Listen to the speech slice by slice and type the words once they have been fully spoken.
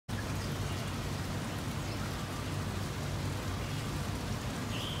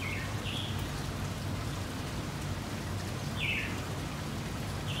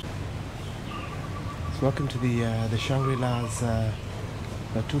Welcome to the Shangri-La's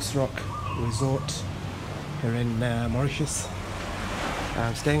Touessrok resort here in Mauritius.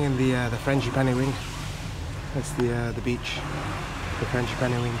 I'm staying in the Frangipani Wing. That's the beach, the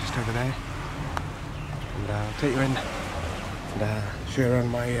Frangipani Wing just over there. And I'll take you in and show you around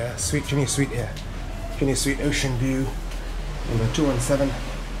my junior suite here. Junior suite ocean view, number 217.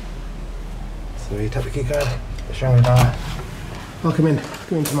 So you tap the key card, the Shangri-La. Welcome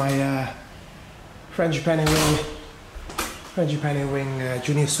into my Frangipani Wing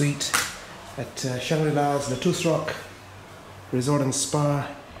Junior Suite at Shangri-La's the Touessrok Resort and Spa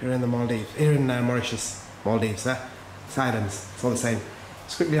here in the Maldives, here in Mauritius, Maldives. It's islands, it's all the same.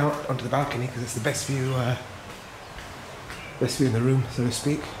 Let's quickly out onto the balcony because it's the best view in the room, so to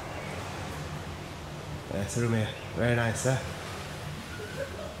speak. It's the room here, very nice, You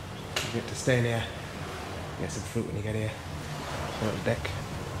get to stay in here, get some fruit when you get here. On the deck.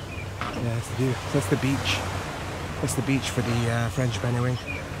 Yeah, that's the view. So that's the beach. That's the beach for the Frangipani Wing.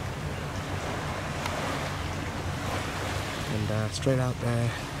 And straight out there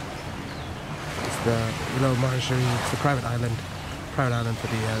is the Willow Monastery. It's the private island for the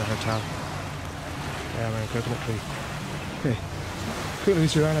hotel. Yeah, we're a coconut tree. Okay, quickly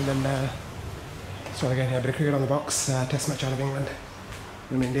reach around and then start again here. A bit of cricket on the box. Test match out of England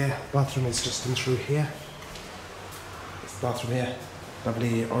from India. Bathroom is just in through here. Bathroom here,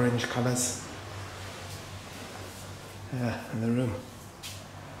 lovely orange colours. Yeah, and the room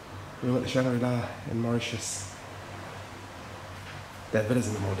at the Shangri-La in Mauritius. They're villas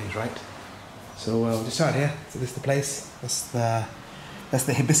in the Maldives, right? So we'll just start here. So this is the place. That's the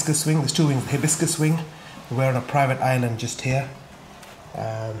hibiscus wing. There's two wings. The hibiscus wing. We're on a private island just here.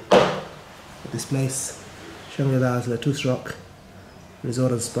 This place, Shangri-La's the Touessrok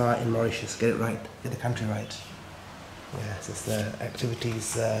Resort and Spa in Mauritius. Get it right. Get the country right. Yeah, so it's the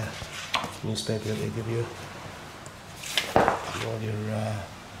activities newspaper that they give you. All your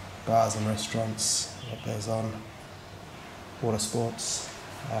bars and restaurants, what goes on, water sports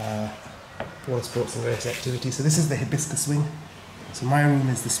and various activities. So this is the hibiscus wing. So my room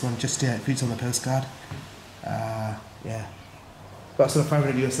is this one just here, it feeds on the postcard. Yeah, about sort of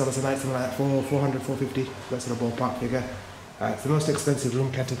 $500 US a night, something like that, 400, 450, that sort of ballpark figure. It's the most expensive room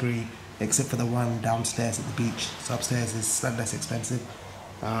category except for the one downstairs at the beach. So upstairs is slightly less expensive.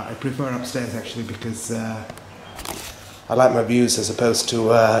 I prefer upstairs actually because I like my views as opposed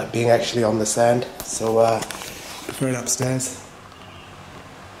to being actually on the sand. So prefer it upstairs.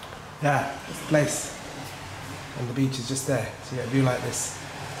 Yeah, it's the place. And the beach is just there. So you get a view like this.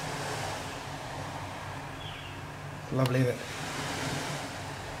 Lovely, isn't it?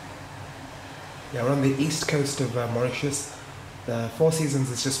 Yeah, we're on the east coast of Mauritius. The Four Seasons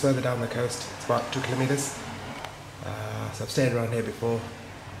is just further down the coast. It's about 2 kilometers. So I've stayed around here before.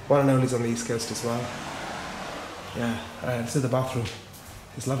 One and only is on the east coast as well. Yeah, this is the bathroom.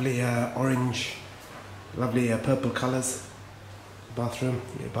 It's lovely orange, lovely purple colours. Bathroom,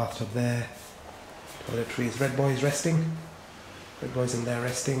 your bathtub there. Toiletries. Red boy's resting. Red boy's in there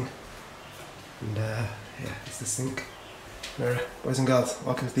resting. And yeah, it's the sink. Mirror. Boys and girls,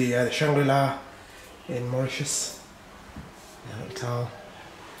 welcome to the Shangri-La in Mauritius. Yeah, little towel.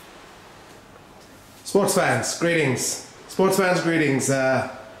 Sports fans, greetings. Sports fans, greetings.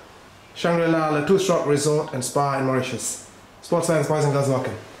 Shangri-La, the Touessrok Resort and Spa in Mauritius. Sports fans, boys and girls,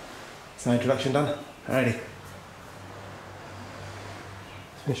 welcome. Is my introduction done? Alrighty.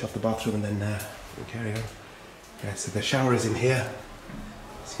 Let's finish off the bathroom and then we'll carry on. Yeah, so the shower is in here.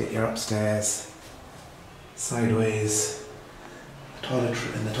 So you get your upstairs, sideways,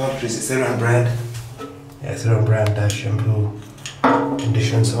 toiletry, and the toiletries, it's their own brand. Yeah, it's their own brand, shampoo,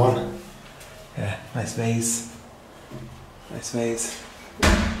 conditioner and so on. Yeah, nice vase. Nice vase.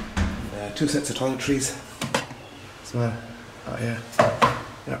 And, 2 sets of toiletries as well. Oh yeah.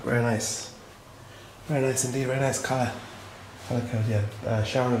 Yeah, very nice. Very nice indeed, very nice colour. Colour code, yeah.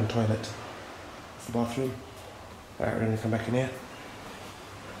 Shower and toilet. That's the bathroom. Alright, we're going to come back in here.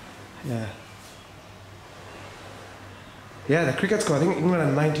 Yeah. Yeah, the cricket score, I think England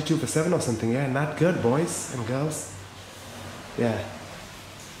are 92 for 7 or something, yeah, not good, boys and girls. Yeah.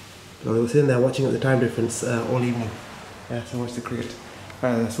 Well, they were sitting there watching at the time difference all evening. Yeah, so watch the cricket.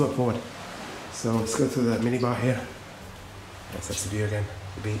 Alright, let's work forward. So let's go through the minibar here. Yes, that's the view again,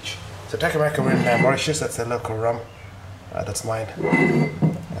 the beach. So Takamaka, we're in Mauritius, that's the local rum. That's mine.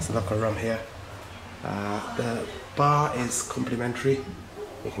 That's the local rum here. The bar is complimentary.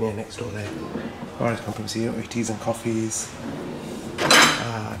 You can hear next door there. Bar is complimentary, your teas and coffees.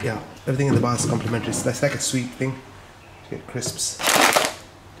 Yeah, everything in the bar is complimentary. So that's like a sweet thing. You get crisps,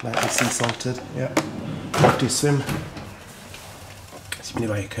 lightly sea salted. Yeah. Love to swim. So you can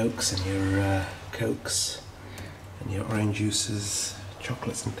buy your cokes and your Cokes and your orange juices,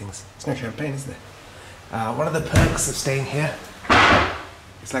 chocolates and things. It's no champagne, is there? One of the perks of staying here,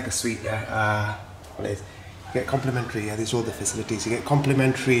 it's like a suite, yeah. You get complimentary, yeah, these are all the facilities. You get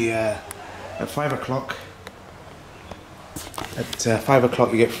complimentary at 5 o'clock. At 5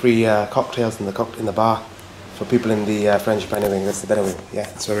 o'clock you get free cocktails in the bar for people in the Frangipani Wing. That's the better wing, yeah,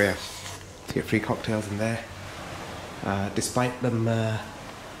 that's where we are. You get free cocktails in there. Despite them, they're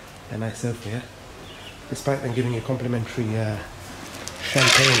nice sofa, yeah? Despite them giving you complimentary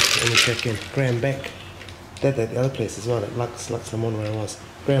champagne when you check in. Graham Beck, they're the other place as well, at Lux Lemon where I was.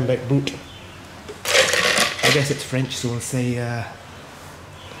 Graham Beck Boot. I guess it's French, so we'll say,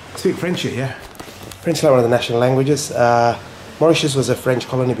 speak French here, yeah? French is like one of the national languages. Mauritius was a French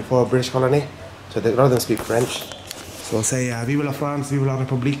colony before a British colony, so a lot of them speak French. So we'll say, Vive la France, Vive la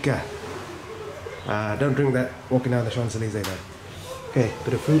République. Don't drink that walking down the Champs-Élysées though. Okay,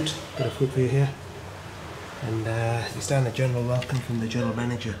 bit of fruit for you here. And you stand a general welcome from the general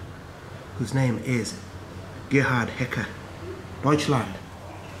manager, whose name is Gerhard Hecker. Deutschland.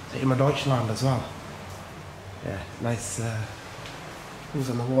 So immer Deutschland as well. Yeah, nice things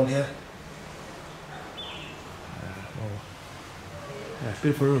on the wall here. Yeah,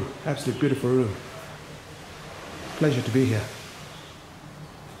 beautiful room, absolutely beautiful room. Pleasure to be here.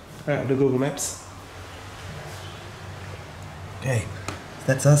 Alright, the Google Maps. Okay,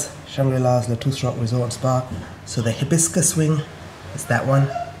 that's us. Shangri-La's Le Touessrok Resort and Spa. So the Hibiscus Wing is that one.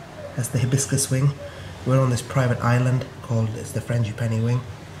 That's the Hibiscus Wing. We're on this private island called, it's the Frangipani Wing.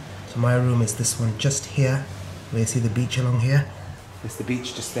 So my room is this one just here, where you see the beach along here. There's the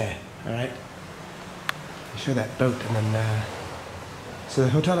beach just there, alright? I'll show that boat and then, so the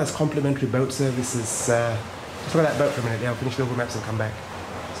hotel has complimentary boat services. Just look at that boat for a minute, yeah, I'll finish the Google Maps and come back.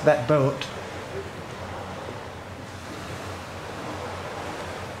 So that boat,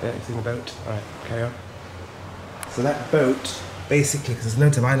 yeah, you see the boat? Alright, carry on. So that boat, basically, because there's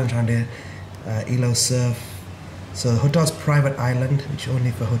loads of islands around here, Cerfs. So the hotel's private island, which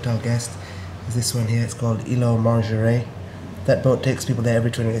only for hotel guests, is this one here. It's called Mangeray. That boat takes people there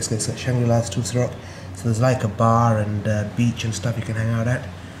every 20 minutes. It's at Shangri-La's Touessrok. So there's like a bar and beach and stuff you can hang out at.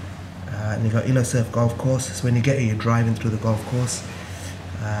 And you've got Cerfs golf course. So when you get here, you're driving through the golf course.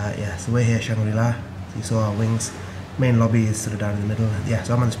 Yeah, so we're here at Shangri-La. So you saw our wings. Main lobby is sort of down in the middle. Yeah,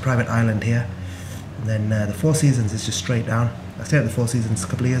 so I'm on this private island here. And then the Four Seasons is just straight down. I stayed at the Four Seasons a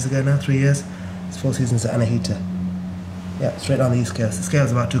couple of years ago now, 3 years. It's Four Seasons at Anahita. Yeah, straight down the east coast. The scale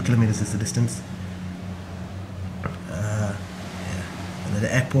is about 2 kilometers is the distance. Yeah. And then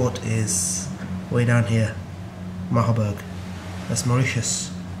the airport is way down here, Mauritius. That's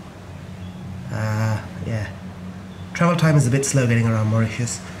Mauritius. Yeah. Travel time is a bit slow getting around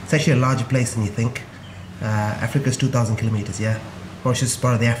Mauritius. It's actually a larger place than you think. Africa's 2,000 kilometers, yeah. Mauritius is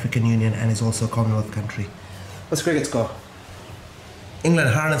part of the African Union and is also a Commonwealth country. What's cricket score? England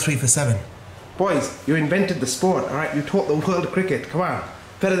 103 for 7. Boys, you invented the sport, alright? You taught the world cricket, come on.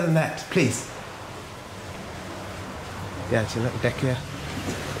 Better than that, please. Yeah, it's a little deck here.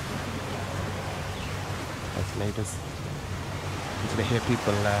 That's neighbours. You can hear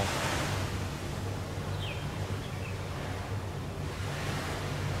people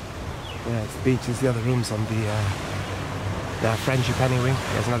yeah, it's the beach. There's the other rooms on the Frangipani Wing.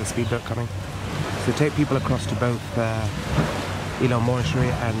 There's another speedboat coming. So take people across to both Mauritius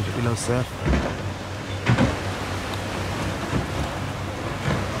and Cerfs.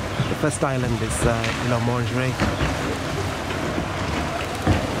 The first island is Mauritius.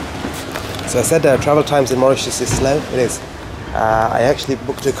 So I said travel times in Mauritius is slow. It is. I actually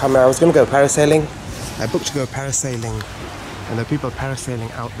booked to come. I was going to go parasailing. I booked to go parasailing. And there were people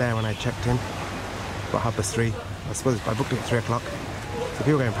parasailing out there when I checked in, about 3:30. I suppose I booked it at 3 o'clock. So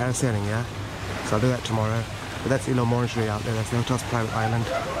people are going parasailing, yeah? So I'll do that tomorrow. But that's Mauritius out there, that's the hotel's private island.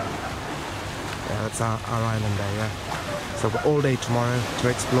 Yeah, that's our island there, yeah? So I've got all day tomorrow to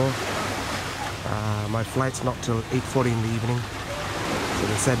explore. My flight's not till 8:40 in the evening. So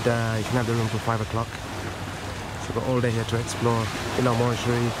they said you can have the room till 5 o'clock. So I've got all day here to explore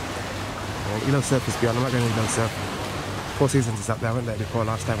Mauritius. Cerfs is beyond. I'm not going to Cerfs. Four Seasons is up there. I went there before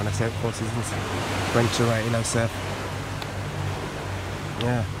last time when I stayed at Four Seasons. Went to Cerfs.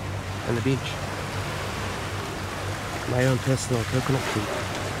 Yeah, and the beach. My own personal coconut tree.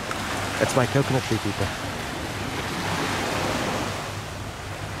 That's my coconut tree, people.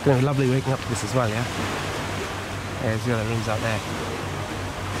 It's going to be lovely waking up to this as well, yeah? Yeah, there's the other rooms out there.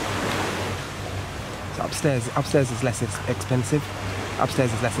 So upstairs is less expensive.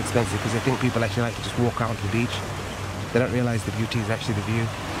 Upstairs is less expensive because I think people actually like to just walk out onto the beach. They don't realise the beauty is actually the view,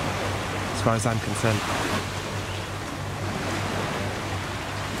 as far as I'm concerned.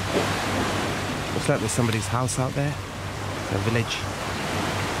 Looks like there's somebody's house out there. A village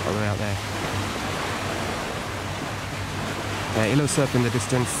all the way out there. Ilo Surf in the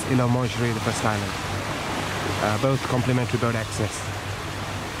distance, Ilo Mortuary, the first island. Both complimentary boat access.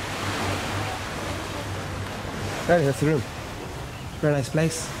 Right, that's the room. Very nice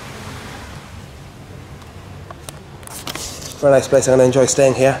place. Very nice place. I'm going to enjoy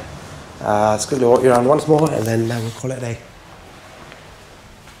staying here. Let's quickly walk you around once more and then we'll call it a day.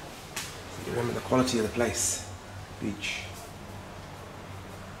 So you remember the quality of the place. Beach.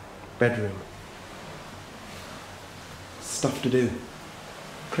 Bedroom. Stuff to do.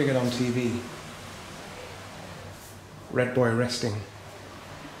 Cricket on TV. Red boy resting.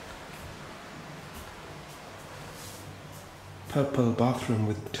 Purple bathroom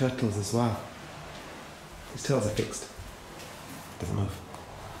with turtles as well. His tails are fixed. Doesn't move.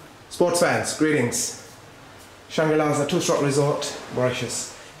 Sports fans, greetings. Shangri-La's a Touessrok resort,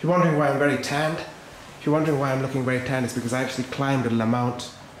 Mauritius. If you're wondering why I'm very tanned, if you're wondering why I'm looking very tanned, it's because I actually climbed Le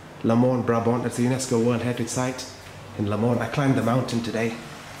Mont Brabant. That's a UNESCO World Heritage Site in Le Mont. I climbed the mountain today.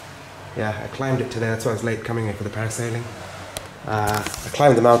 Yeah, I climbed it today. That's why I was late coming here for the parasailing. I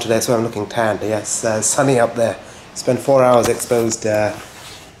climbed the mountain today, so I'm looking tanned. Yes, sunny up there. Spent 4 hours exposed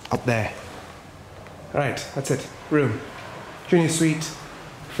up there. Alright, that's it. Room. Junior Suite,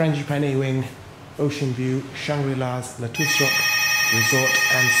 Frangipani Wing, Ocean View, Shangri-La's, Touessrok Resort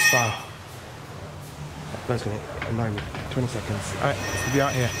and Spa. That's going to annoy me. 20 seconds. Alright, we'll be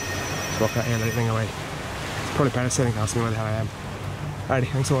out here. Let's walk out here and let it ring away. It's probably parasailing, ask me where the hell I am. Alrighty,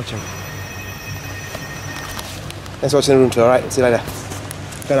 thanks for watching. Thanks for watching the room tour, alright? See you later.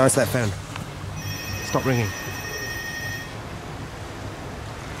 Don't answer that phone. Stop ringing.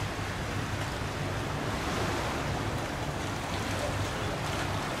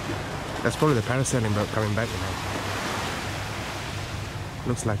 That's probably the parasailing boat coming back, you know.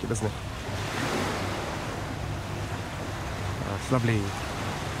 Looks like it, doesn't it? It's lovely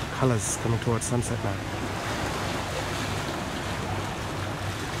colours coming towards sunset now.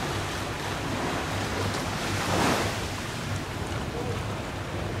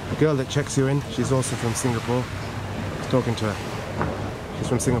 The girl that checks you in, she's also from Singapore. I was talking to her. She's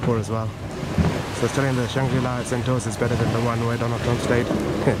from Singapore as well. So I was telling her the Shangri-La at Sentosa is better than the one where Donald Trump stayed.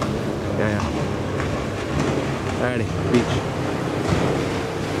 Yeah. Alrighty, beach.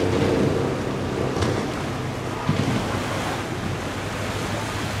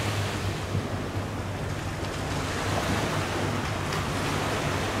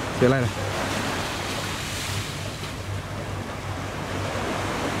 See you later.